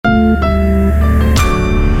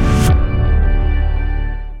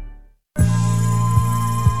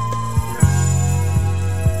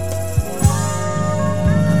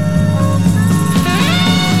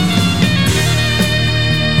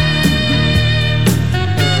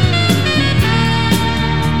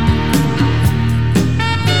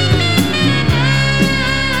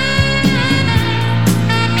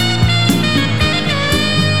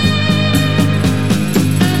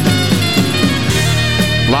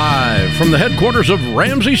Live from the headquarters of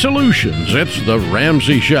Ramsey Solutions, it's The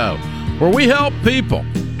Ramsey Show, where we help people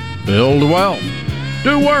build wealth,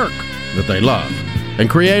 do work that they love, and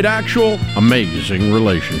create actual amazing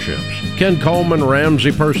relationships. Ken Coleman,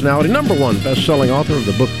 Ramsey personality, #1 best-selling author of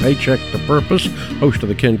the book Paycheck to Purpose, host of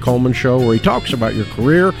the Ken Coleman Show, where he talks about your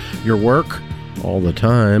career, your work, all the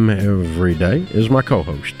time, every day, is my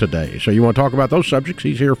co-host today. So you want to talk about those subjects,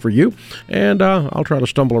 he's here for you, and I'll try to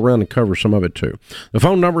stumble around and cover some of it too. The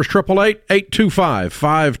phone number is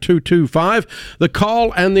 888-825-5225. The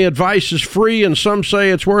call and the advice is free, and some say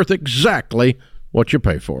it's worth exactly what you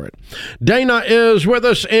pay for it. Dana is with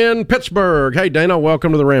us in Pittsburgh. Hey, Dana,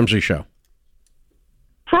 welcome to the Ramsey Show.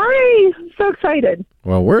 Hi, so excited.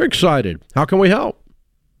 Well, we're excited. How can we help?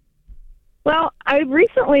 Well, I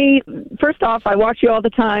recently, first off, I watch you all the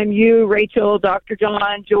time. You, Rachel, Dr.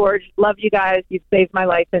 John, George, love you guys. You've saved my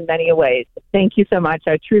life in many ways. Thank you so much.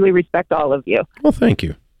 I truly respect all of you. Well, thank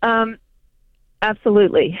you.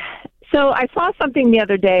 Absolutely. So I saw something the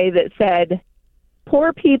other day that said,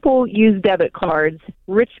 poor people use debit cards,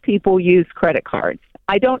 rich people use credit cards.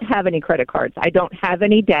 I don't have any credit cards. I don't have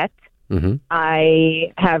any debt. Mm-hmm.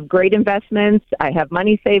 I have great investments. I have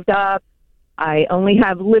money saved up. I only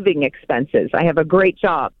have living expenses. I have a great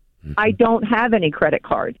job. Mm-hmm. I don't have any credit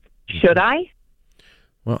cards. Should I?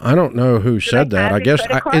 Well, I don't know who said that. I guess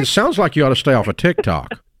it sounds like you ought to stay off of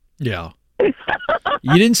TikTok. Yeah. You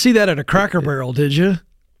didn't see that at a Cracker Barrel, did you?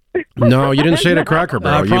 No, you didn't see it at Cracker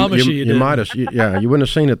Barrel. I promise you didn't. Might have. Yeah, you wouldn't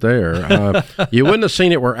have seen it there. You wouldn't have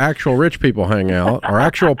seen it where actual rich people hang out or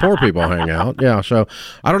actual poor people hang out. Yeah, so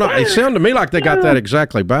I don't know. It sounded to me like they got that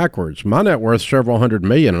exactly backwards. My net worth several $100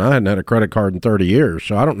 million, and I hadn't had a credit card in 30 years,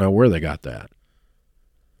 so I don't know where they got that.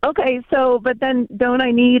 Okay, so but then don't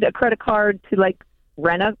I need a credit card to like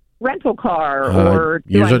rent a rental car or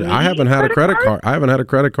use it? I haven't had a credit card. I haven't had a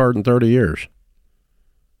credit card in 30 years.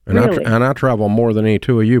 And really? I travel more than any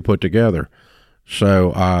two of you put together.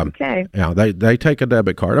 So, okay. Yeah, they take a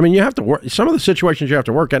debit card. I mean, you have to work. Some of the situations you have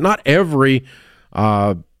to work at, not every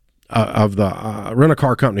of the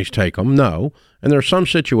rent-a-car companies take them, no. And there are some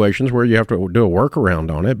situations where you have to do a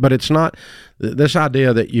workaround on it. But it's not this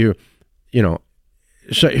idea that you know.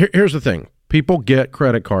 So here's the thing. People get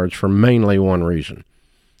credit cards for mainly one reason.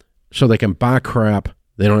 So they can buy crap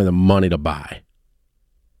they don't have the money to buy.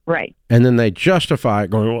 Right. And then they justify it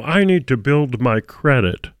going, well, I need to build my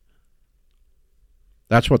credit.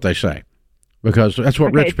 That's what they say. Because that's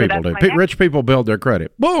what rich people do. Rich people build their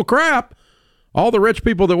credit. Bull crap. All the rich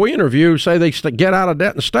people that we interview say they get out of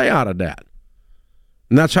debt and stay out of debt.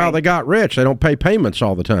 And that's how they got rich. They don't pay payments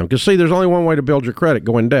all the time. Because, see, there's only one way to build your credit,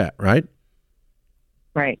 go in debt, right?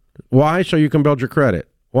 Right. Why? So you can build your credit.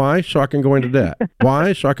 Why? So I can go into debt.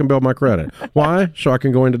 Why? So I can build my credit. Why? So I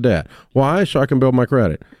can go into debt. Why? So I can build my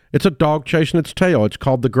credit. It's a dog chasing its tail. It's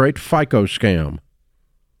called the Great FICO Scam.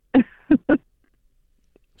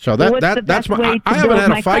 So that's my. I haven't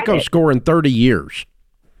had a FICO score in 30 years.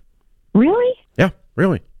 Really? Yeah,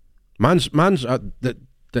 really. Mine's.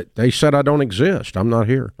 They said I don't exist. I'm not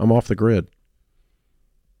here. I'm off the grid.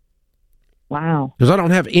 Wow. Because I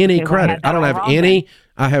don't have any credit. I don't have any.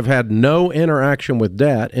 I have had no interaction with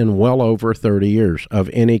debt in well over 30 years of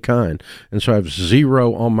any kind. And so I have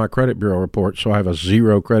 0 on my credit bureau report, so I have a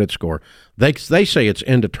 0 credit score. They say it's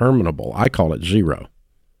indeterminable. I call it 0.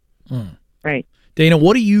 Right. Dana,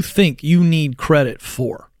 what do you think you need credit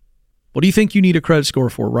for? What do you think you need a credit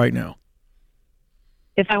score for right now?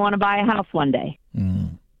 If I want to buy a house one day.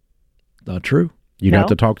 Not true. You'd have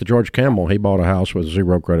to talk to George Campbell. He bought a house with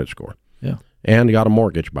 0 credit score. Yeah. And he got a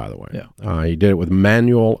mortgage, by the way. Yeah. He did it with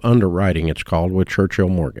manual underwriting, it's called, with Churchill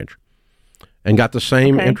Mortgage. And got the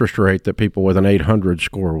same interest rate that people with an 800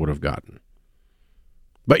 score would have gotten.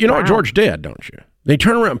 But you know what George did, don't you? He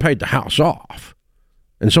turned around and paid the house off.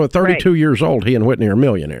 And so at 32 years old, he and Whitney are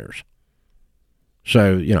millionaires.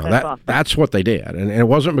 So, you know, that's what they did. And it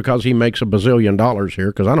wasn't because he makes $1 bazillion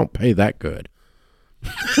here, because I don't pay that good.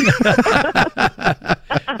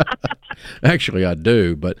 Actually, I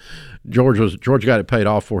do, but George got it paid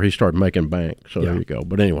off before he started making bank. So there you go.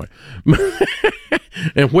 But anyway,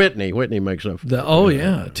 and Whitney makes up.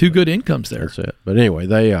 Two good incomes there. That's it. But anyway,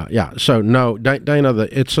 they So no, Dana,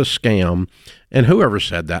 it's a scam. And whoever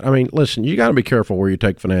said that, I mean, listen, you got to be careful where you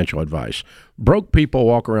take financial advice. Broke people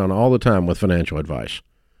walk around all the time with financial advice.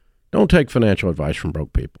 Don't take financial advice from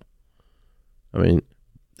broke people. I mean,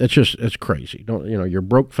 it's crazy. Your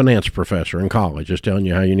broke finance professor in college is telling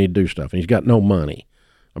you how you need to do stuff, and he's got no money.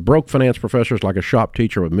 A broke finance professor is like a shop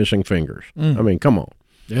teacher with missing fingers. I mean, come on.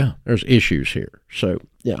 Yeah. There's issues here. So,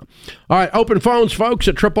 yeah. All right, open phones, folks,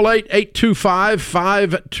 at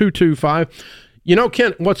 888-825-5225. You know,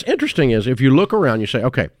 Ken, what's interesting is if you look around, you say,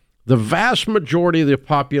 okay, the vast majority of the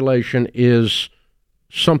population is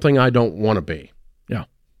something I don't want to be,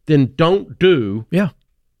 then don't do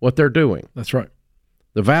what they're doing. That's right.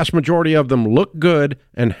 The vast majority of them look good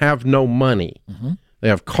and have no money. Mm-hmm. They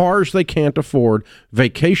have cars they can't afford,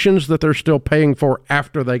 vacations that they're still paying for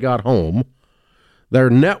after they got home. Their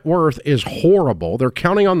net worth is horrible. They're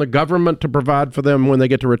counting on the government to provide for them when they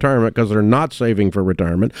get to retirement because they're not saving for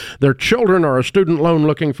retirement. Their children are a student loan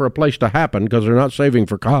looking for a place to happen because they're not saving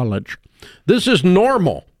for college. This is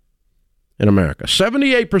normal in America.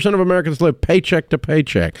 78% of Americans live paycheck to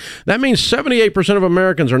paycheck. That means 78% of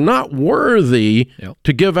Americans are not worthy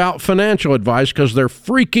to give out financial advice because they're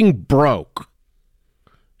freaking broke.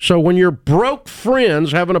 So when your broke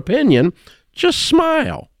friends have an opinion, just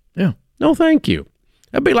smile. Yeah. No, thank you.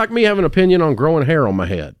 That'd be like me having an opinion on growing hair on my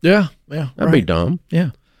head. Yeah. That'd be dumb. Yeah.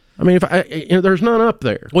 I mean, there's none up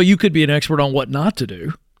there. Well, you could be an expert on what not to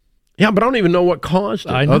do. Yeah, but I don't even know what caused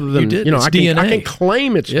it. I know, other than, you did. It's DNA. I can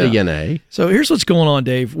claim it's DNA. So here's what's going on,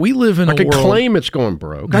 Dave. We live in a world. I can claim it's going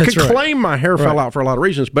broke. I can claim my hair fell out for a lot of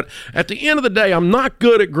reasons, but at the end of the day, I'm not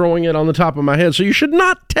good at growing it on the top of my head, so you should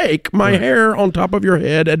not take my hair on top of your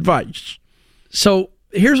head advice. So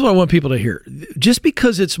here's what I want people to hear. Just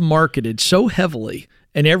because it's marketed so heavily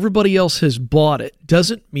and everybody else has bought it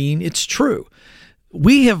doesn't mean it's true.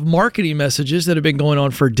 We have marketing messages that have been going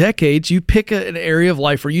on for decades. You pick an area of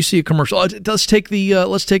life where you see a commercial. Let's take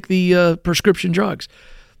the prescription drugs.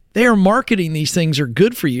 They are marketing these things are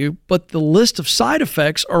good for you, but the list of side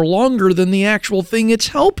effects are longer than the actual thing it's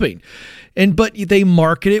helping. But they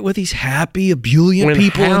market it with these happy, ebullient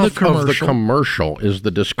people in the commercial. Half of the commercial is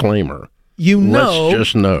the disclaimer. Let's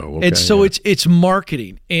just know. Okay, and so it's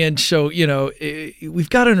marketing. And so, we've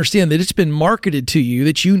got to understand that it's been marketed to you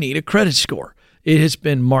that you need a credit score. It has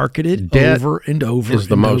been marketed over and over. Is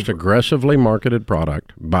the most aggressively marketed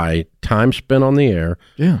product by time spent on the air,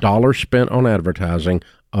 dollars spent on advertising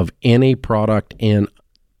of any product in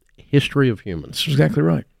history of humans. That's exactly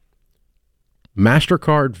right.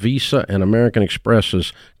 MasterCard, Visa, and American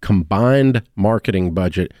Express's combined marketing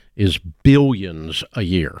budget is billions a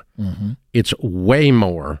year. Mm-hmm. It's way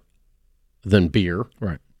more than beer.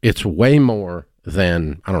 Right. It's way more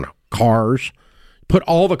than, cars. Put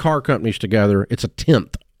all the car companies together, it's a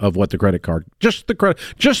tenth of what the credit card, just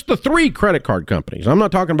the three credit card companies. I'm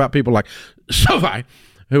not talking about people like SoFi,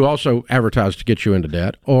 who also advertise to get you into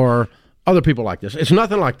debt, or other people like this. It's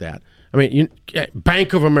nothing like that. I mean,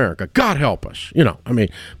 Bank of America, God help us.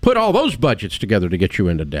 Put all those budgets together to get you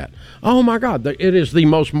into debt. Oh, my God. It is the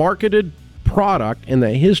most marketed product in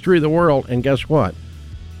the history of the world. And guess what?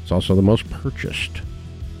 It's also the most purchased.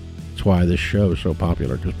 That's why this show is so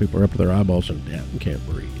popular, because people are up to their eyeballs in debt and can't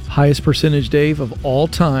breathe. Highest percentage, Dave, of all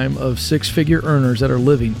time of six-figure earners that are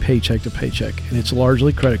living paycheck to paycheck. And it's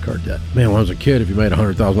largely credit card debt. Man, when I was a kid, if you made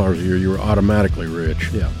 $100,000 a year, you were automatically rich.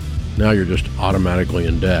 Yeah. Now you're just automatically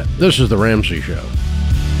in debt. This is The Ramsey Show.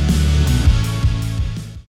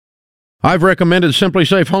 I've recommended Simply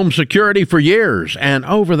Safe Home Security for years, and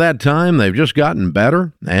over that time, they've just gotten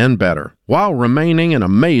better and better, while remaining an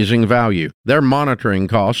amazing value. Their monitoring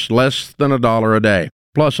costs less than $1 a day.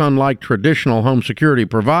 Plus, unlike traditional home security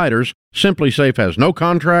providers, Simply Safe has no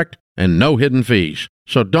contract and no hidden fees.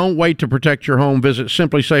 So don't wait to protect your home. Visit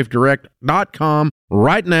simplysafedirect.com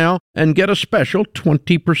right now and get a special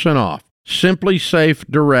 20% off.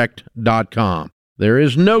 simplysafedirect.com. There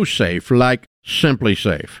is no safe like Simply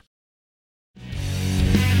Safe.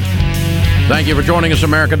 Thank you for joining us,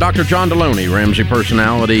 America. Dr. John Deloney, Ramsey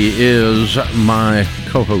Personality, is my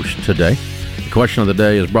co-host today. The question of the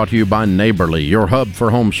day is brought to you by Neighborly, your hub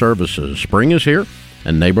for home services. Spring is here,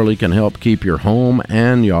 and Neighborly can help keep your home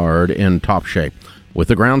and yard in top shape. With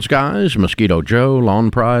the Grounds Guys, Mosquito Joe,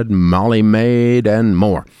 Lawn Pride, Molly Maid, and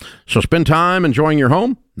more. So spend time enjoying your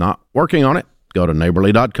home, not working on it. Go to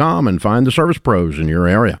neighborly.com and find the service pros in your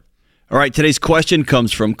area. All right, today's question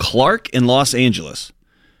comes from Clark in Los Angeles.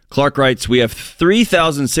 Clark writes, we have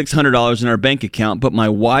 $3,600 in our bank account, but my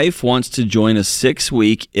wife wants to join a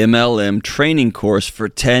 6-week MLM training course for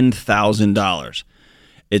 $10,000.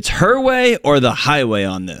 It's her way or the highway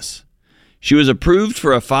on this. She was approved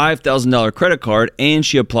for a $5,000 credit card, and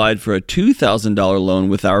she applied for a $2,000 loan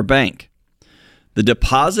with our bank. The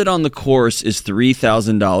deposit on the course is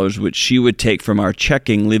 $3,000, which she would take from our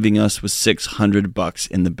checking, leaving us with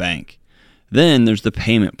 $600 in the bank. Then there's the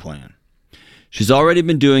payment plan. She's already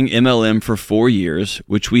been doing MLM for 4 years,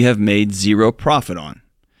 which we have made zero profit on.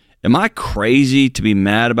 Am I crazy to be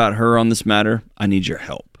mad about her on this matter? I need your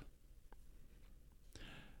help.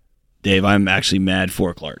 Dave, I'm actually mad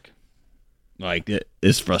for Clark.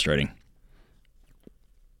 It's frustrating.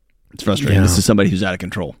 It's frustrating. Yeah. This is somebody who's out of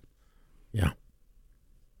control. Yeah.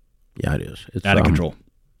 Yeah, it is. It's out of control.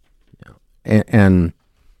 And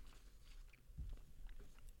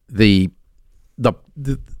the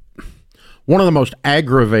one of the most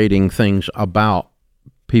aggravating things about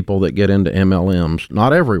people that get into MLMs,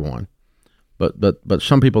 not everyone, but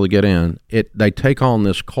some people that get in, they take on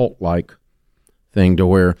this cult-like thing to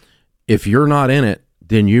where if you're not in it,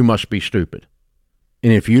 then you must be stupid.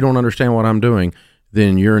 And if you don't understand what I'm doing,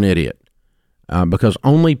 then you're an idiot. Because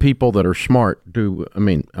only people that are smart do,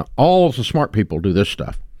 all of the smart people do this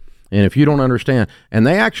stuff. And if you don't understand, and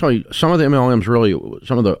they actually, some of the MLMs really,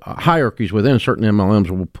 some of the hierarchies within certain MLMs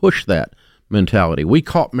will push that mentality. We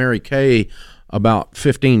caught Mary Kay about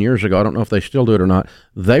 15 years ago. I don't know if they still do it or not.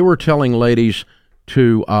 They were telling ladies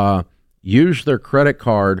to use their credit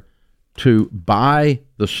card to buy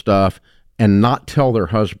the stuff and not tell their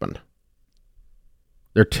husband.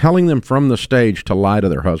 They're telling them from the stage to lie to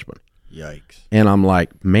their husband. Yikes. And I'm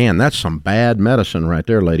like, man, that's some bad medicine right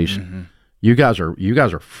there, ladies. Mm-hmm. You guys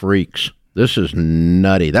are freaks. This is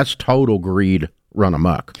nutty. That's total greed run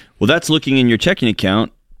amok. Well, that's looking in your checking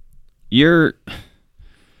account. You're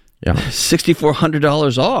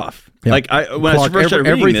 $6,400 off. Yeah. Like when Clark, I first started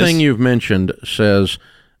reading everything this, you've mentioned says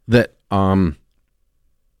that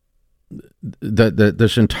that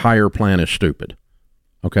this entire plan is stupid.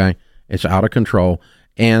 Okay, it's out of control,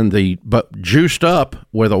 but juiced up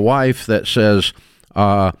with a wife that says,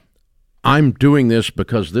 I'm doing this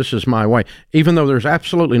because this is my way, even though there's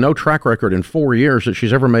absolutely no track record in 4 years that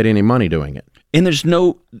she's ever made any money doing it. And there's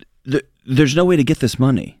no way to get this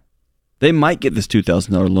money. They might get this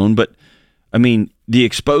 $2,000 loan, but the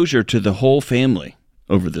exposure to the whole family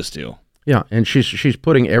over this deal. Yeah, and she's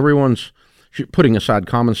putting aside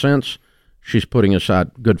common sense. She's putting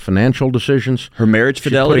aside good financial decisions. Her marriage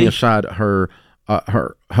fidelity. She's putting aside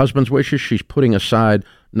her husband's wishes. She's putting aside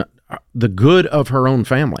the good of her own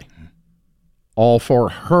family, all for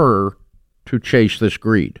her to chase this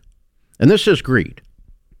greed. And this is greed.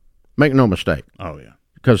 Make no mistake. Oh, yeah.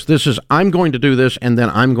 Because this is, I'm going to do this, and then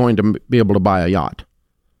I'm going to be able to buy a yacht.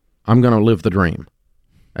 I'm going to live the dream,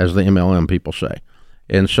 as the MLM people say.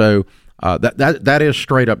 And so that is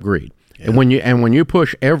straight up greed. Yeah. And when you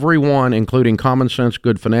push everyone, including common sense,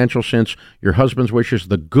 good financial sense, your husband's wishes,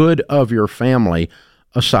 the good of your family,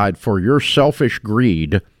 aside for your selfish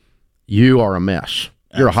greed, you are a mess.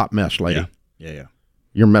 You're a hot mess, lady. Yeah.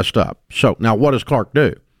 You're messed up. So now what does Clark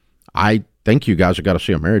do? I think you guys have got to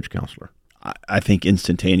see a marriage counselor. I think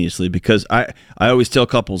instantaneously, because I always tell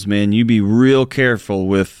couples, man, you be real careful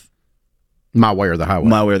with my way or the highway.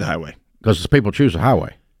 My way or the highway. Because people choose the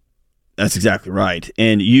highway. That's exactly right.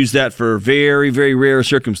 And use that for very, very rare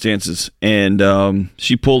circumstances. And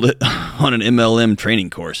she pulled it on an MLM training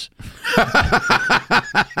course.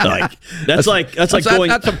 That's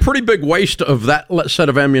a pretty big waste of that set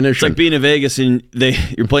of ammunition. It's like being in Vegas and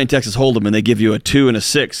you're playing Texas Hold'em and they give you a 2 and a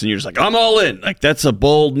 6 and you're just like, I'm all in. Like, that's a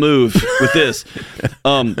bold move with this.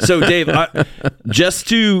 So Dave, just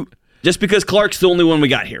because Clark's the only one we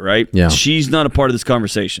got here, right? Yeah. She's not a part of this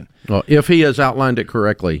conversation. Well, if he has outlined it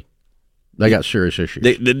correctly, they got serious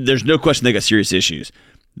issues. There's no question they got serious issues.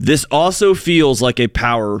 This also feels like a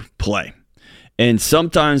power play. And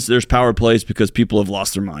sometimes there's power plays because people have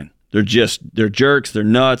lost their mind. They're jerks, they're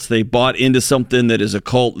nuts, they bought into something that is a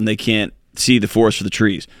cult and they can't see the forest for the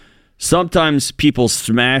trees. Sometimes people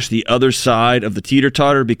smash the other side of the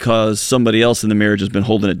teeter-totter because somebody else in the marriage has been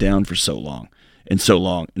holding it down for so long. And so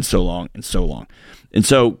long, and so long, and so long. And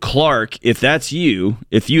so, Clark, if that's you,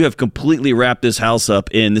 if you have completely wrapped this house up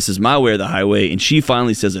in this is my way or the highway, and she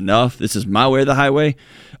finally says enough, this is my way or the highway,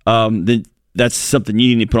 then that's something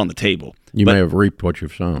you need to put on the table. You may have reaped what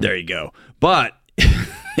you've sown. There you go. But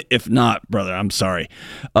if not, brother, I'm sorry.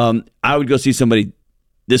 I would go see somebody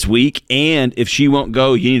this week, and if she won't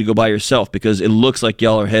go, you need to go by yourself because it looks like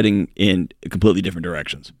y'all are heading in completely different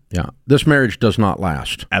directions. Yeah. This marriage does not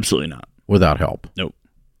last. Absolutely not. Without help. Nope.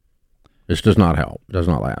 This does not help. Does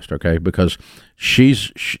not last, okay? Because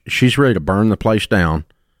she's ready to burn the place down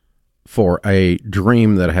for a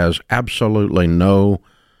dream that has absolutely no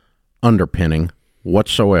underpinning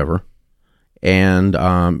whatsoever. And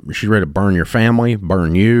she's ready to burn your family,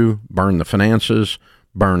 burn you, burn the finances,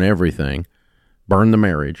 burn everything, burn the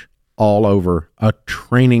marriage, all over a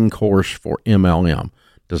training course for MLM.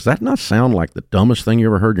 Does that not sound like the dumbest thing you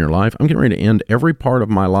ever heard in your life? I'm getting ready to end every part of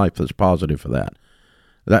my life that's positive for that.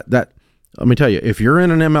 That let me tell you, if you're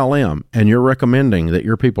in an MLM and you're recommending that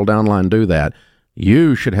your people downline do that,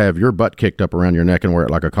 you should have your butt kicked up around your neck and wear it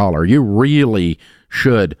like a collar. You really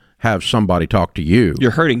should have somebody talk to you.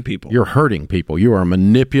 You're hurting people. You're hurting people. You are a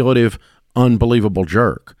manipulative, unbelievable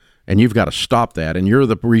jerk. And you've got to stop that. And you're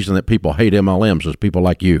the reason that people hate MLMs is people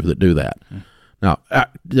like you that do that. Now, I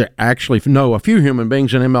actually know a few human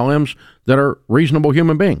beings in MLMs that are reasonable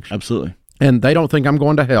human beings. Absolutely. And they don't think I'm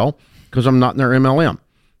going to hell because I'm not in their MLM.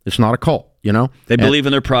 It's not a cult, you know? They believe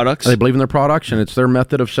in their products. They believe in their products, and it's their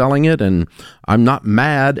method of selling it, and I'm not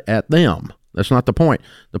mad at them. That's not the point.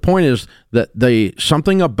 The point is that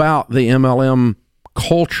something about the MLM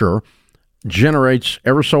culture generates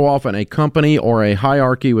ever so often a company or a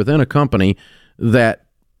hierarchy within a company that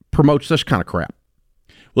promotes this kind of crap.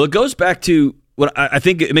 Well, it goes back to what I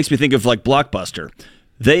think it makes me think of like Blockbuster.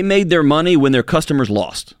 They made their money when their customers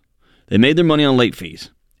lost. They made their money on late fees,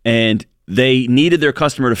 and they needed their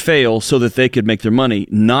customer to fail so that they could make their money,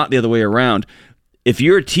 not the other way around. If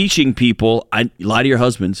you're teaching people, lie to your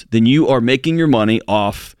husbands, then you are making your money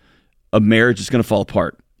off a marriage that's going to fall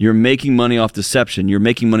apart. You're making money off deception. You're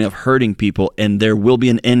making money off hurting people, and there will be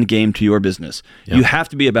an end game to your business. Yep. You have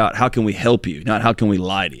to be about how can we help you, not how can we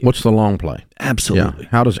lie to you. What's the long play? Absolutely. Yeah.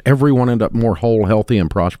 How does everyone end up more whole, healthy, and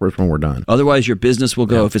prosperous when we're done? Otherwise, your business will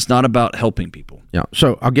go if it's not about helping people. Yeah.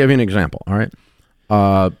 So I'll give you an example, all right?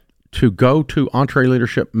 To go to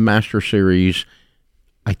EntreLeadership Master Series,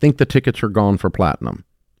 I think the tickets are gone for Platinum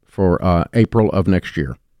for April of next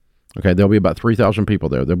year. Okay, there'll be about 3,000 people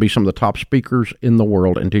there. There'll be some of the top speakers in the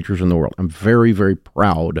world and teachers in the world. I'm very, very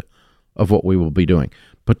proud of what we will be doing.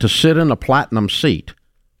 But to sit in a Platinum seat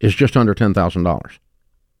is just under $10,000.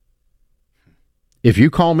 If you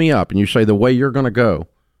call me up and you say the way you're going to go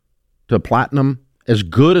to Platinum, as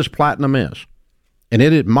good as Platinum is, and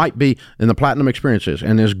it might be, and the Platinum Experience is,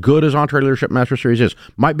 and as good as EntreLeadership Master Series is,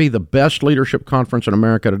 might be the best leadership conference in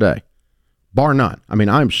America today. Bar none. I mean,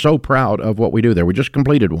 I'm so proud of what we do there. We just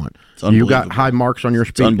completed one. You got high marks on your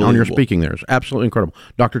speaking there. It's absolutely incredible.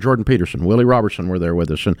 Dr. Jordan Peterson, Willie Robertson were there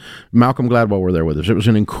with us, and Malcolm Gladwell were there with us. It was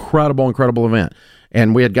an incredible, incredible event.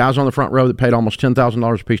 And we had guys on the front row that paid almost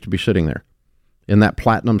 $10,000 a piece to be sitting there in that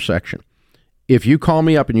Platinum section. If you call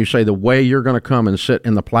me up and you say the way you're going to come and sit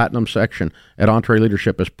in the Platinum section at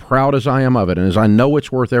EntreLeadership, as proud as I am of it, and as I know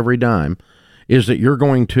it's worth every dime, is that you're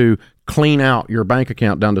going to clean out your bank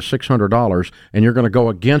account down to $600 and you're going to go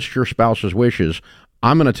against your spouse's wishes,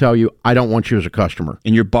 I'm going to tell you, I don't want you as a customer.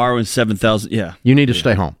 And you're borrowing $7,000. Yeah. You need to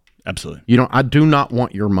stay home. Absolutely. I do not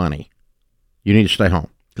want your money. You need to stay home.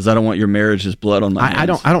 Because I don't want your marriage's blood on my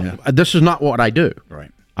hands. I don't. This is not what I do.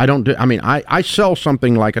 Right. I sell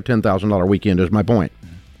something like a $10,000 weekend is my point.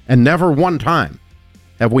 And never one time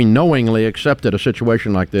have we knowingly accepted a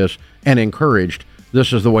situation like this and encouraged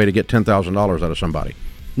this is the way to get $10,000 out of somebody.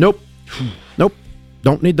 Nope.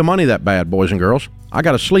 Don't need the money that bad, boys and girls. I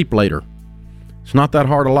got to sleep later. It's not that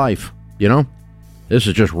hard a life, you know? This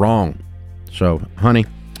is just wrong. So, honey,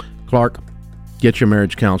 Clark, get your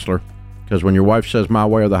marriage counselor, because when your wife says my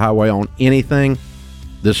way or the highway on anything,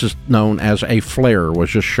 this is known as a flare was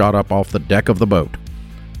just shot up off the deck of the boat.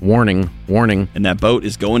 Warning, warning. And that boat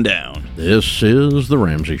is going down. This is The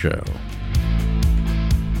Ramsey Show.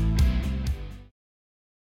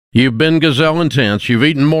 You've been gazelle intense. You've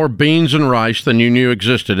eaten more beans and rice than you knew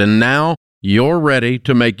existed, and now you're ready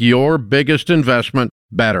to make your biggest investment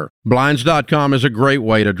better. Blinds.com is a great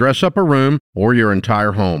way to dress up a room or your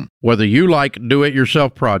entire home. Whether you like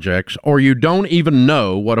do-it-yourself projects or you don't even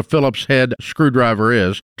know what a Phillips head screwdriver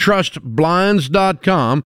is, trust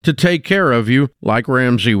Blinds.com to take care of you like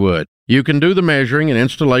Ramsey would. You can do the measuring and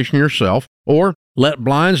installation yourself, or let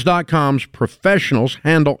Blinds.com's professionals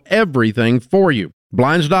handle everything for you.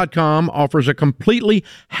 Blinds.com offers a completely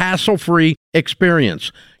hassle-free experience.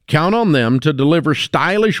 Count on them to deliver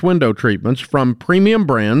stylish window treatments from premium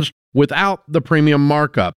brands without the premium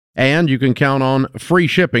markup. And you can count on free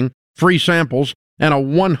shipping, free samples, and a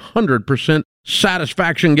 100%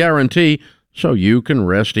 satisfaction guarantee so you can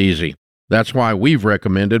rest easy. That's why we've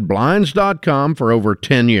recommended Blinds.com for over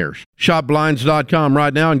 10 years. Shop Blinds.com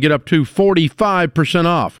right now and get up to 45%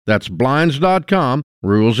 off. That's Blinds.com.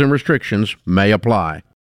 Rules and restrictions may apply.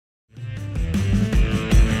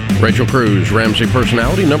 Rachel Cruz, Ramsey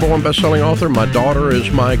personality, #1 best-selling author. My daughter is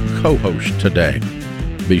my co-host today.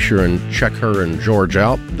 Be sure and check her and George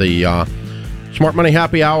out. The Smart Money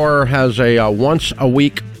Happy Hour has a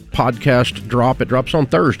once-a-week podcast drop. It drops on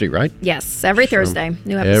Thursday, right? Yes, every Thursday.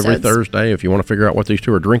 New episodes. Every Thursday. If you want to figure out what these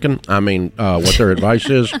two are drinking, what their advice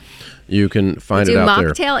is, you can find it out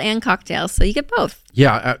there. Do mocktail and cocktail, so you get both.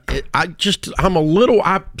 Yeah, I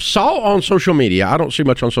saw on social media, I don't see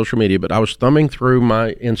much on social media, but I was thumbing through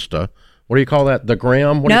my Insta. What do you call that? The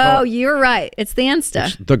gram? No, you're right. It's the Insta.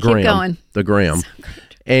 It's the gram. Keep going. The gram. So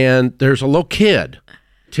and there's a little kid,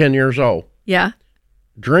 10 years old. Yeah.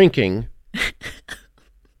 Drinking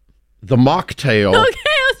the mocktail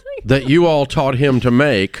that you all taught him to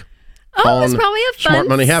make. Oh, it was probably a fun Smart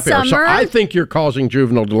Money Happy Hour. So I think you're causing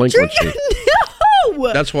juvenile delinquency.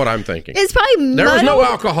 That's what I'm thinking. It's probably There was no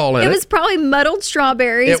alcohol in it. It was probably muddled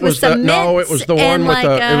strawberries It was with some no, mints it was the one and with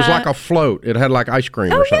like it was like a float. It had like ice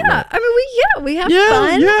cream or something. yeah. I mean, we have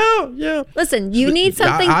fun. Yeah. Listen, you need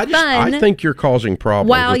something fun. I think you're causing problems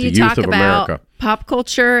while with the you youth talk of about America. pop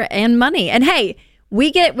culture and money. And hey,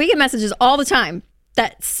 we get messages all the time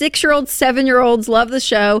that 6-year-olds, 7-year-olds love the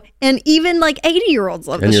show, and even like 80-year-olds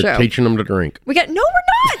love And the you're show. teaching them to drink. No, we're not.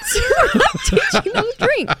 We're not teaching them to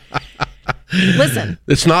drink. Listen,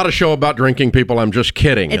 It's not a show about drinking, people. I'm just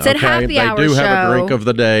kidding. It's a happy hour They do have a show. drink of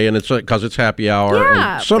the day, and it's because it's happy hour.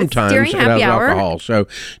 Yeah, and sometimes it's it during has happy hour. alcohol. So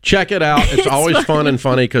check it out. It's always fun and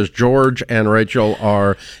funny because George and Rachel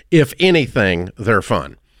are, if anything, they're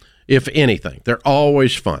fun. If anything, they're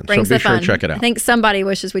always fun. brings So be the sure fun. to check it out. I think somebody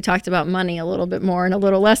wishes we talked about money a little bit more and a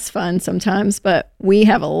little less fun sometimes, but we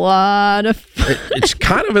have a lot of fun. It's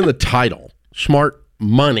kind of in the title, Smart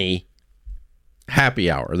Money Happy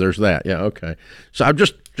Hour. There's that. Yeah, okay. So I'm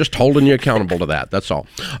just holding you accountable to that. That's all.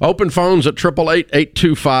 Open phones at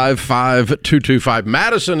 888-825-5225.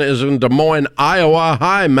 Madison is in Des Moines, Iowa.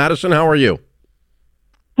 Hi, Madison. How are you?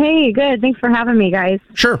 Hey, good. Thanks for having me, guys.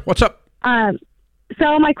 Sure. What's up?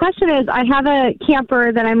 So my question is, I have a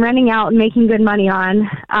camper that I'm renting out and making good money on,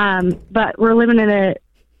 but we're living in a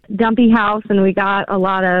dumpy house and we got a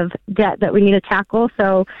lot of debt that we need to tackle.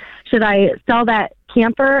 So should I sell that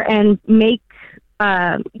camper and get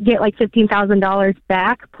like $15,000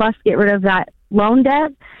 back plus get rid of that loan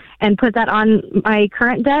debt and put that on my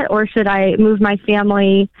current debt, or should I move my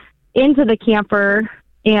family into the camper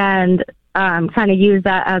and kind of use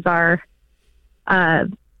that as our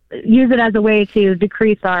use it as a way to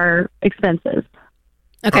decrease our expenses?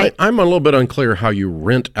 Okay. I'm a little bit unclear how you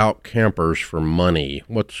rent out campers for money.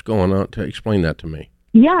 What's going on? Explain that to me.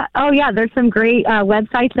 Yeah. Oh, yeah. There's some great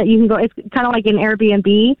websites that you can go. It's kind of like an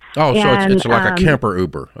Airbnb. Oh, so and, it's like a camper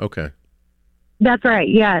Uber. Okay. That's right.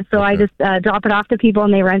 Yeah. So I just drop it off to people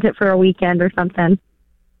and they rent it for a weekend or something.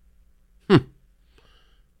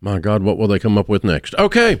 My God, what will they come up with next?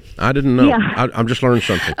 Okay, I didn't know. Yeah. I'm just learning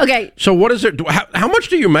something. Okay. So what is it? How much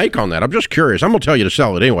do you make on that? I'm just curious. I'm going to tell you to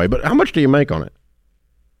sell it anyway, but how much do you make on it?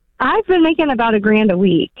 I've been making about $1,000 a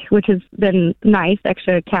week, which has been nice,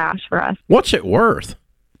 extra cash for us. What's it worth?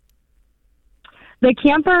 The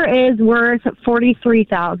camper is worth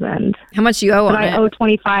 $43,000, How much do you owe but on I it? owe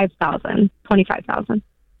 $25,000.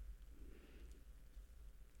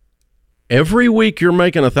 Every week you're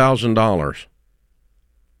making $1,000.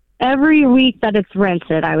 Every week that it's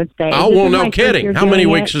rented, I would say. Oh, This well, is my no first kidding. year How many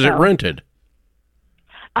doing weeks is it so- rented?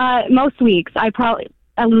 Most weeks. I probably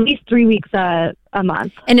at least 3 weeks a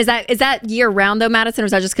month, And is that year round though, Madison, or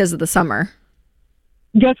is that just because of the summer?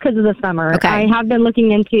 just because of the summer. Okay. I have been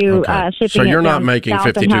looking into shipping. So you're it not down making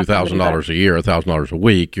south and have somebody $52,000 a year, $1,000 a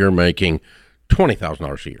week. You're making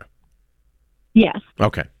 $20,000 a year. Yes.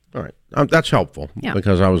 Okay. All right. That's helpful Yeah.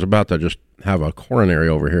 because I was about to just have a coronary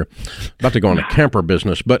over here, about to go into camper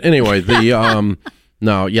business. But anyway,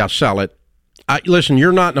 sell it. Listen,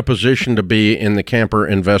 you're not in a position to be in the camper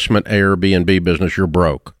investment Airbnb business. You're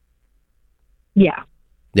broke. Yeah.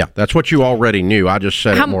 Yeah, that's what you already knew. I just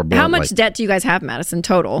said it more bluntly. How much debt do you guys have, Madison,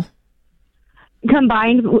 total?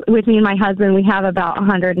 Combined with me and my husband, we have about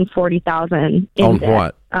 $140,000 in On debt.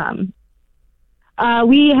 what?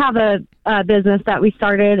 We have a business that we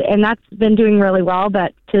started, and that's been doing really well.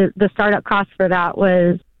 But the startup cost for that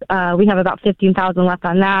was we have about $15,000 left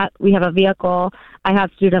on that. We have a vehicle. I have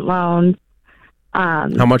student loans.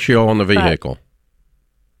 How much you owe on the vehicle?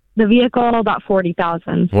 The vehicle about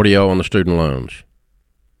 $40,000, What do you owe on the student loans?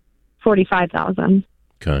 $45,000,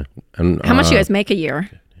 Okay. And How much do you guys make a year?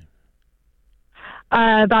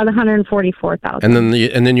 about $144,000.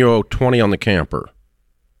 And then you owe 20 on the camper.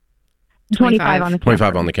 25 on the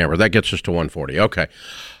 25 on the camper. That gets us to 140. Okay.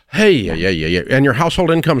 Hey, yeah. And your household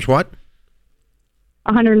income's what?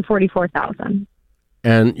 $144,000.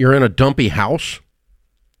 And you're in a dumpy house?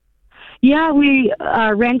 Yeah, we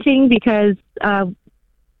are renting because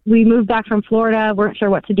we moved back from Florida. Weren't sure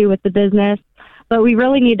what to do with the business, but we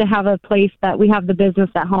really need to have a place that we have the business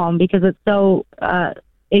at home because it's so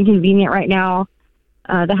inconvenient right now.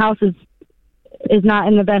 The house is not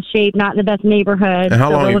in the best shape, not in the best neighborhood. And how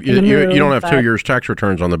so we're long? looking to You move, don't have but 2 years tax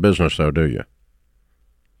returns on the business, though, do you?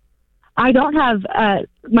 I don't have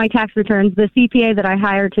my tax returns. The CPA that I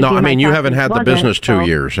hired to No, do I my mean, you taxes haven't had the wasn't, business 2 so-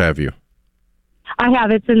 years, have you? I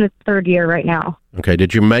have. It's in the third year right now. Okay.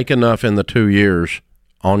 Did you make enough in the 2 years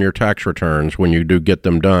on your tax returns when you do get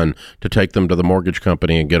them done to take them to the mortgage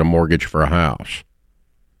company and get a mortgage for a house?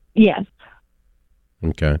 Yes.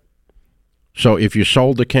 Okay. So if you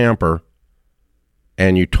sold the camper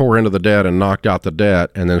and you tore into the debt and knocked out the debt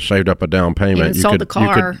and then saved up a down payment, and sold the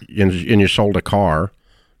car. and you sold a car,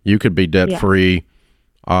 you could be debt free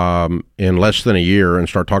in less than a year and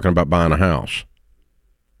start talking about buying a house.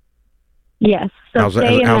 Yes. So how's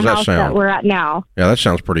stay in that the house sound? that we're at now. Yeah, that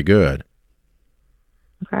sounds pretty good.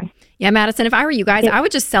 Okay. Yeah, Madison, if I were you guys, I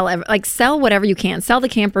would just sell whatever you can. Sell the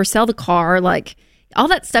camper, sell the car, like all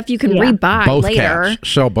that stuff you can rebuy both later. Cats.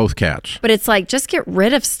 Sell both cats. But it's like, just get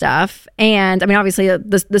rid of stuff. And I mean, obviously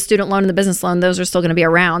the student loan and the business loan, those are still going to be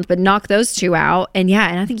around, but knock those two out. And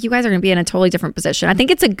I think you guys are going to be in a totally different position. I think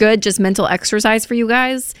it's a good just mental exercise for you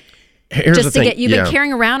guys. You've been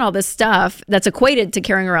carrying around all this stuff that's equated to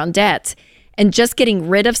carrying around debt. And just getting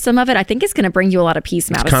rid of some of it, I think it's going to bring you a lot of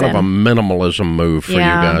peace, Madison. It's kind of a minimalism move for you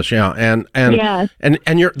guys. Yeah. And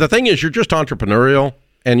the thing is, you're just entrepreneurial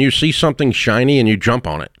and you see something shiny and you jump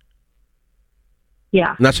on it.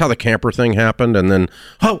 Yeah. And that's how the camper thing happened. And then,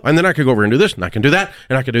 and then I could go over and do this and I can do that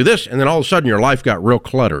and I could do this. And then all of a sudden your life got real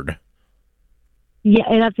cluttered. Yeah,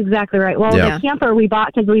 and that's exactly right. Well, the camper we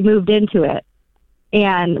bought because we moved into it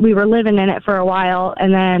and we were living in it for a while.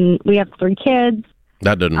 And then we have 3 kids.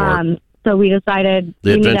 That didn't work. So we decided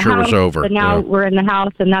the adventure was over. But now we're in the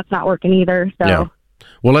house, and that's not working either. So,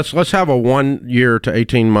 well, let's have a 1 year to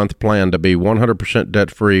 18-month plan to be 100%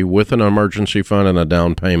 debt free with an emergency fund and a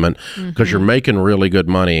down payment, because you're making really good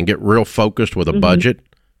money, and get real focused with a budget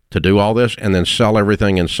to do all this, and then sell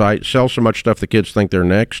everything in sight. Sell so much stuff the kids think they're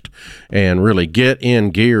next, and really get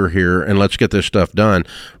in gear here, and let's get this stuff done.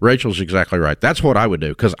 Rachel's exactly right. That's what I would do,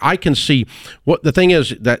 because I can see what the thing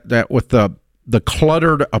is that with the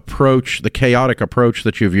cluttered approach, the chaotic approach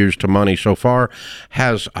that you've used to money so far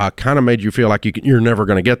has kind of made you feel like you're never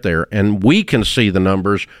going to get there. And we can see the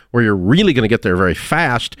numbers where you're really going to get there very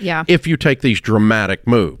fast if you take these dramatic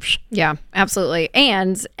moves. Yeah, absolutely.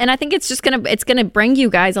 And I think it's just going to bring you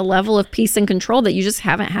guys a level of peace and control that you just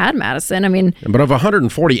haven't had, Madison. I mean, but of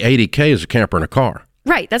 140, 80K is a camper and a car.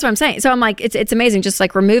 Right. That's what I'm saying. So I'm like, it's amazing just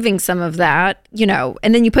like removing some of that,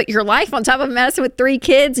 and then you put your life on top of Madison with 3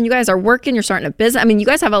 kids and you guys are working, you're starting a business. I mean, you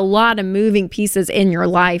guys have a lot of moving pieces in your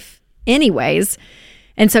life anyways.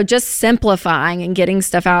 And so just simplifying and getting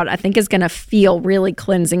stuff out, I think is going to feel really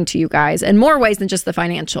cleansing to you guys in more ways than just the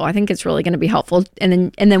financial. I think it's really going to be helpful.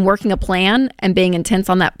 And then working a plan and being intense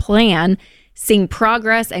on that plan, seeing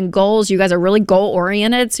progress and goals. You guys are really goal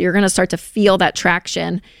oriented. So you're going to start to feel that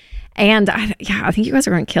traction. And I think you guys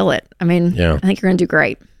are going to kill it. I mean, I think you're going to do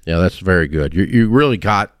great. Yeah, that's very good. You really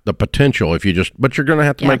got the potential but you're going to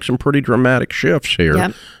have to make some pretty dramatic shifts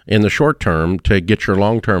here in the short term to get your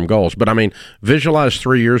long-term goals. But I mean, visualize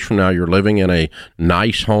 3 years from now, you're living in a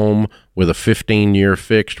nice home with a 15-year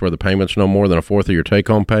fixed where the payment's no more than a fourth of your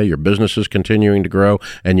take-home pay. Your business is continuing to grow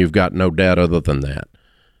and you've got no debt other than that.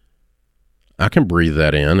 I can breathe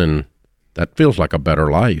that in, and that feels like a better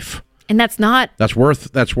life. And that's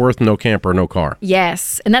worth no camper, no car.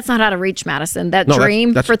 Yes, and that's not out of reach, Madison.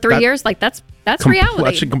 Dream for 3 years, like that's reality.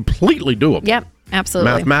 That's completely doable. Yep,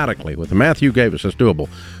 absolutely. Mathematically, with the math you gave us, that's doable.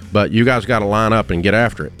 But you guys got to line up and get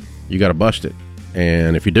after it. You got to bust it,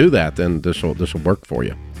 and if you do that, then this will work for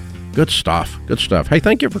you. Good stuff. Good stuff. Hey,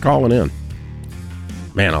 thank you for calling in.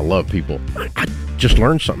 Man, I love people. I just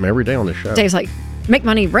learn something every day on this show. Dave's like, make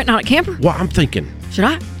money renting out a camper? Well, I'm thinking, should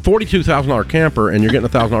I? $42,000 camper, and you're getting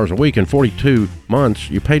 $1,000 a week in 42 months.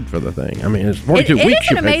 You paid for the thing. I mean, it's 42 weeks. It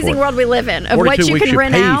is an amazing world we live in of what you can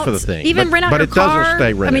rent out. For the thing. Even rent out your car. But it doesn't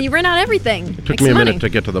stay rented. I mean, you rent out everything. It took me a minute to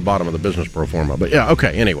get to the bottom of the business pro forma, but yeah,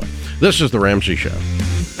 okay. Anyway, this is the Ramsey Show.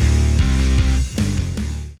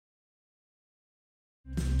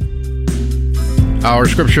 Our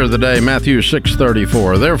scripture of the day, Matthew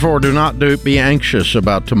 6:34. Therefore, do not be anxious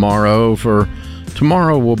about tomorrow, for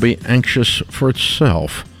tomorrow will be anxious for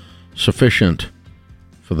itself. Sufficient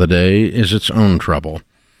for the day is its own trouble.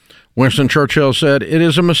 Winston Churchill said, "It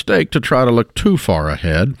is a mistake to try to look too far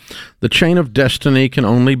ahead. The chain of destiny can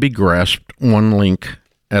only be grasped one link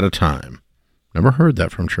at a time." Never heard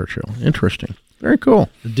that from Churchill. Interesting. Very cool.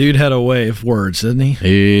 The dude had a way of words, didn't he?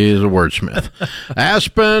 He's a wordsmith.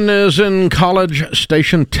 Aspen is in College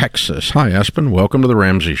Station, Texas. Hi, Aspen. Welcome to the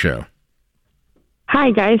Ramsey Show. Hi,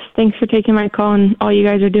 guys. Thanks for taking my call and all you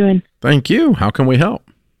guys are doing. Thank you. How can we help?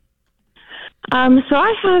 So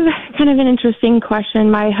I have kind of an interesting question.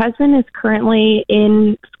 My husband is currently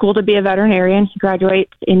in school to be a veterinarian. He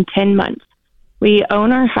graduates in 10 months. We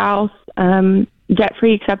own our house,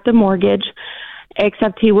 debt-free except the mortgage,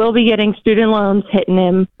 except he will be getting student loans hitting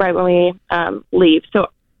him right when we leave. So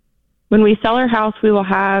when we sell our house, we will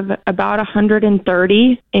have about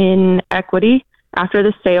 $130 in equity after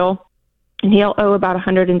the sale, and he'll owe about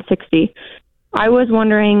 $160. I was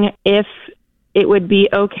wondering if it would be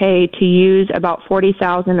okay to use about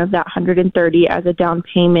 $40,000 of that $130,000 as a down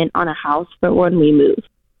payment on a house for when we move.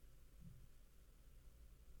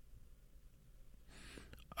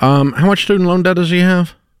 How much student loan debt does he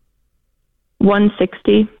have?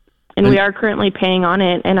 $160,000, and we are currently paying on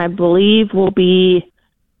it, and I believe we'll be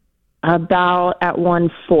about at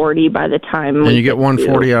 $140,000 by the time. And you get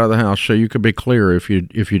 $140,000 out of the house, so you could be clear if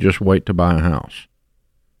you just wait to buy a house.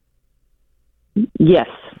 Yes.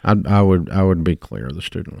 I would be clear of the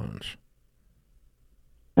student loans.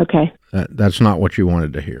 Okay. That's not what you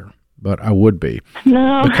wanted to hear, but I would be.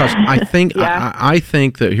 No. Because I think Yeah. I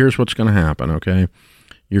think that here's what's going to happen, okay?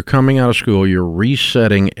 You're coming out of school, you're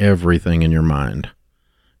resetting everything in your mind.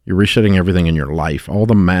 You're resetting everything in your life. All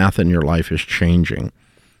the math in your life is changing.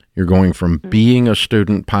 You're going from being a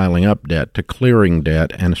student piling up debt to clearing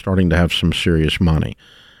debt and starting to have some serious money.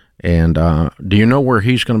 And do you know where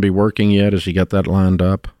he's going to be working yet? Has he got that lined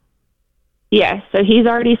up? Yes. So he's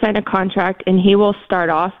already signed a contract, and he will start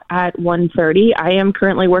off at $130,000. I am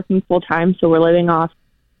currently working full time, so we're living off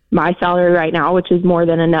my salary right now, which is more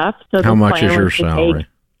than enough. So how much is your salary?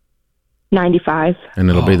 $95,000. And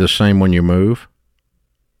it'll be the same when you move?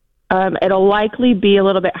 It'll likely be a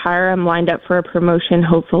little bit higher. I'm lined up for a promotion,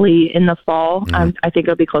 hopefully in the fall. I think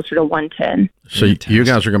it'll be closer to $110,000. So you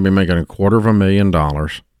guys are going to be making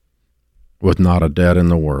 $250,000 with not a debt in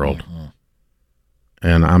the world.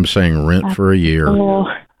 And I'm saying rent for a year,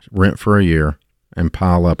 and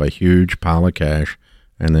pile up a huge pile of cash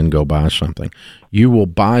and then go buy something. You will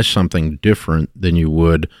buy something different than you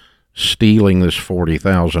would stealing this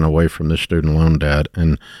 $40,000 away from the student loan debt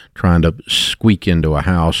and trying to squeak into a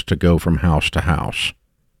house to go from house to house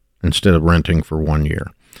instead of renting for 1 year.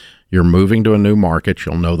 You're moving to a new market.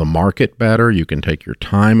 You'll know the market better. You can take your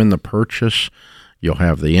time in the purchase. You'll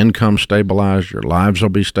have the income stabilized. Your lives will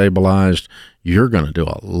be stabilized. You're going to do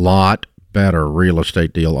a lot better real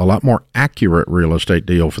estate deal, a lot more accurate real estate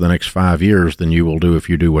deal for the next 5 years than you will do if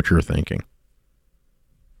you do what you're thinking.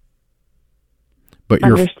 But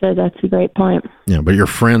understood. That's a great point. Yeah, but your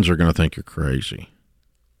friends are going to think you're crazy.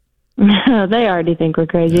 They already think we're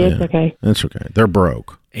crazy. Yeah, it's okay. It's okay. They're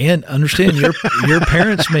broke. And understand, your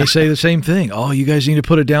parents may say the same thing. Oh, you guys need to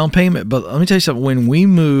put a down payment. But let me tell you something. When we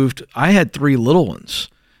moved, I had 3 little ones.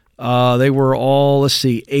 They were all,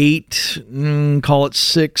 8, call it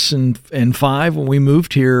 6 and 5 when we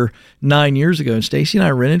moved here 9 years ago. And Stacy and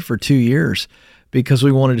I rented for 2 years because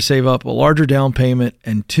we wanted to save up a larger down payment.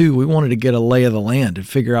 And 2, we wanted to get a lay of the land and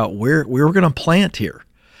figure out where we were going to plant here.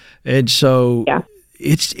 And so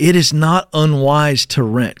it is not unwise to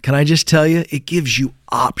rent. Can I just tell you, it gives you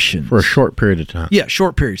options. For a short period of time. Yeah,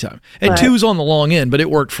 short period of time. And 2's on the long end, but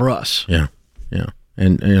it worked for us. Yeah, yeah.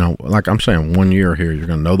 And, like I'm saying, 1 year here, you're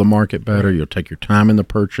going to know the market better. You'll take your time in the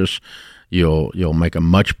purchase. You'll make a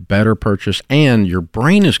much better purchase. And your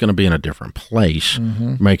brain is going to be in a different place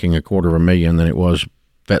making $250,000 than it was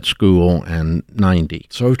vet school and 90.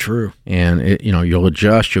 So true. And, you'll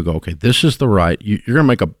adjust. You'll go, okay, this is the right. You're going to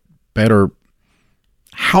make a better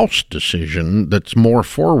house decision that's more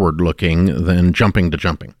forward looking than jumping to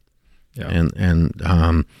jumping. Yeah.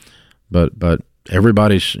 But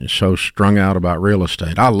everybody's so strung out about real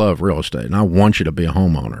estate. I love real estate and I want you to be a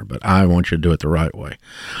homeowner, but I want you to do it the right way.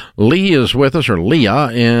 Lee is with us, or Leah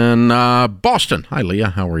in Boston. Hi, Leah.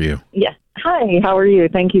 How are you? Yes. Hi, how are you?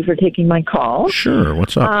 Thank you for taking my call. Sure.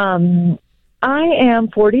 What's up? I am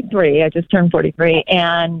 43. I just turned 43,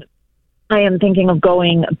 and I am thinking of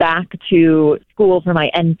going back to school for my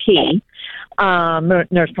NP,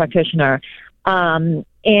 nurse practitioner.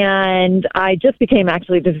 And I just became,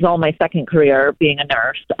 actually, this is all my second career being a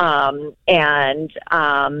nurse. And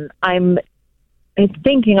I'm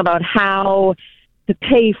thinking about how to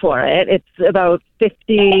pay for it. It's about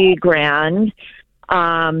 $50,000.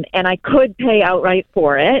 And I could pay outright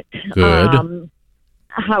for it. Good.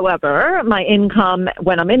 However, my income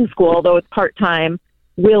when I'm in school, though it's part-time,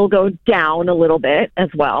 will go down a little bit as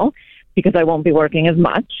well because I won't be working as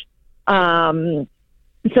much.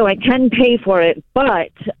 So I can pay for it,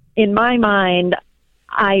 but in my mind,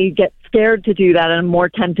 I get scared to do that and I'm more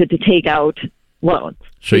tempted to take out loans.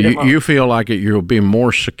 So you feel like you'll be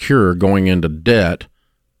more secure going into debt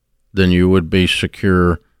than you would be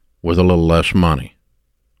secure with a little less money.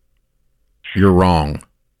 You're wrong.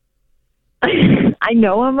 I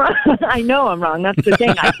know I'm wrong. I know I'm wrong. That's the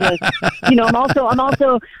thing. I just, I'm also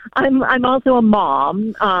a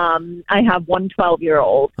mom. I have one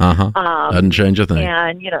 12-year-old. Doesn't change a thing.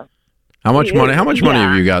 And how much money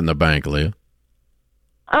have you got in the bank, Leah?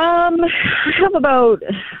 I have about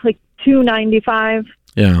like $295.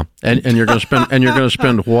 Yeah, and you're going to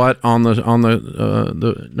spend what on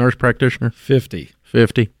the nurse practitioner? 50.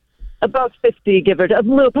 About 50, give or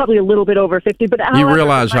probably a little bit over 50. But you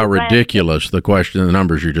realize how ridiculous the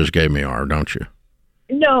numbers you just gave me are, don't you?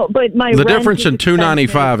 No, but the difference in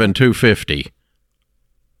 $295 and $250.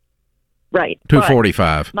 Right.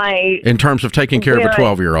 $245 in terms of taking care of a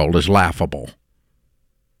 12-year-old is laughable.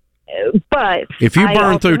 But if you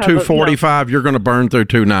burn through $245, you're going to burn through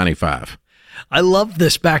 $295. I love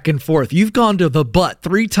this back and forth. You've gone to the but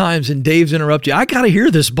 3 times and Dave's interrupted you. I got to hear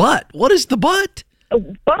this but. What is the but?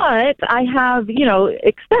 But I have,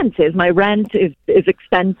 expenses. My rent is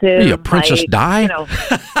expensive. Are you a Princess Di? No.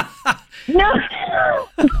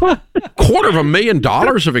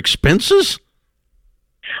 $250,000 of expenses?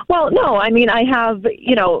 Well, no. I mean, I have,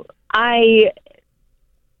 I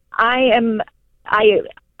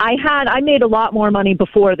made a lot more money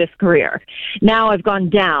before this career. Now I've gone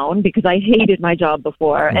down because I hated my job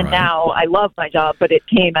before, and now I love my job, but it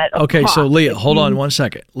came at a cost. So Leah, hold on 1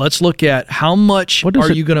 second. Let's look at how much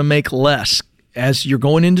are you going to make less as you're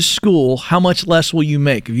going into school. How much less will you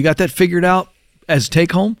make? Have you got that figured out as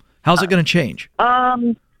take home? How's it going to change?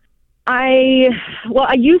 I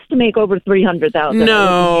used to make over $300,000.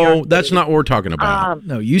 No, that's not what we're talking about.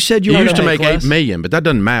 No, you said you used to make $8 million, but that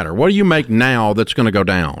doesn't matter. What do you make now that's going to go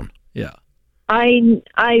down? Yeah,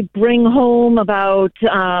 I bring home about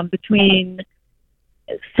between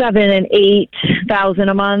 $7,000 and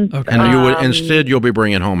 $8,000 a month. Okay. And instead you'll be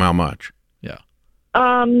bringing home how much? Yeah,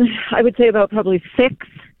 I would say about probably $6,000.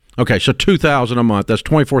 Okay, so $2,000 a month. That's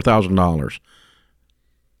 $24,000.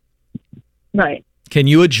 Right. Can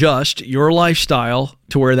you adjust your lifestyle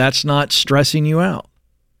to where that's not stressing you out?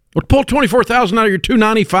 Well, pull $24,000 out of your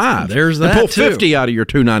 $295. There's that. And pull $50,000 out of your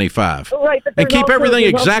 $295. Right, and keep everything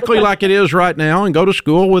exactly like it is right now, and go to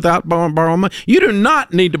school without borrowing money. You do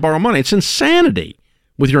not need to borrow money. It's insanity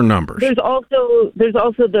with your numbers. There's also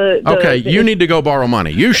the okay. You need to go borrow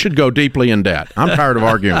money. You should go deeply in debt. I'm tired of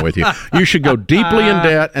arguing with you. You should go deeply in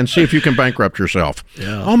debt and see if you can bankrupt yourself.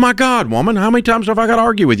 Yeah. Oh my God, woman! How many times have I got to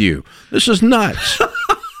argue with you? This is nuts.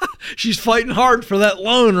 She's fighting hard for that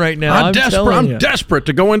loan right now. I'm desperate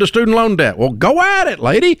to go into student loan debt. Well, go at it,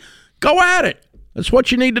 lady. Go at it. That's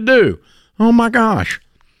what you need to do. Oh, my gosh.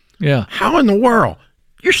 Yeah. How in the world?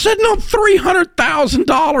 You're sitting on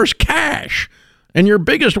 $300,000 cash, and your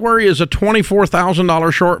biggest worry is a $24,000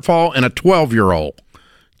 shortfall and a 12-year-old.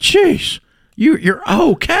 Jeez. You're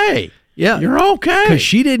okay. Yeah. You're okay.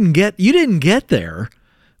 Because you didn't get there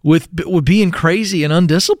with being crazy and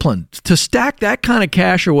undisciplined. To stack that kind of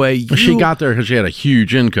cash away. She got there because she had a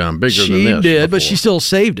huge income, bigger than this. She did, but she still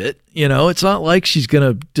saved it. It's not like she's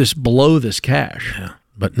going to just blow this cash. Yeah.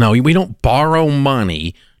 But no, we don't borrow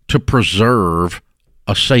money to preserve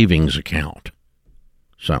a savings account.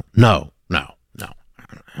 So, no.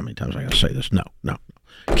 How many times I got to say this? No.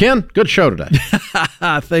 Ken, good show today.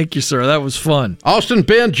 Thank you, sir. That was fun. Austin,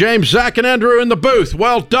 Ben, James, Zach, and Andrew in the booth.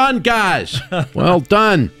 Well done, guys. Well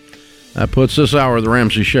done. That puts this hour of the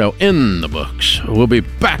Ramsey Show in the books. We'll be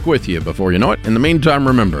back with you before you know it. In the meantime,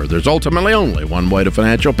 remember, there's ultimately only one way to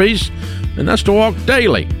financial peace, and that's to walk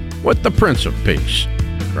daily with the Prince of Peace,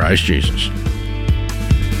 Christ Jesus.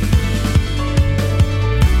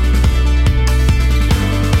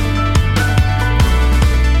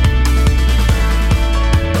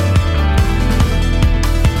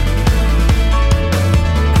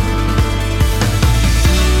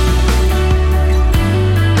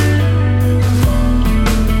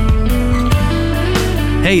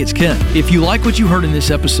 Hey, it's Ken. If you like what you heard in this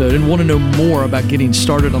episode and want to know more about getting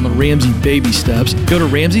started on the Ramsey baby steps, go to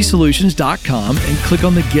RamseySolutions.com and click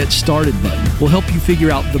on the Get Started button. We'll help you figure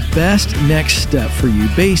out the best next step for you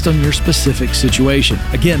based on your specific situation.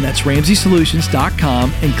 Again, that's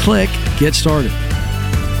RamseySolutions.com and click Get Started.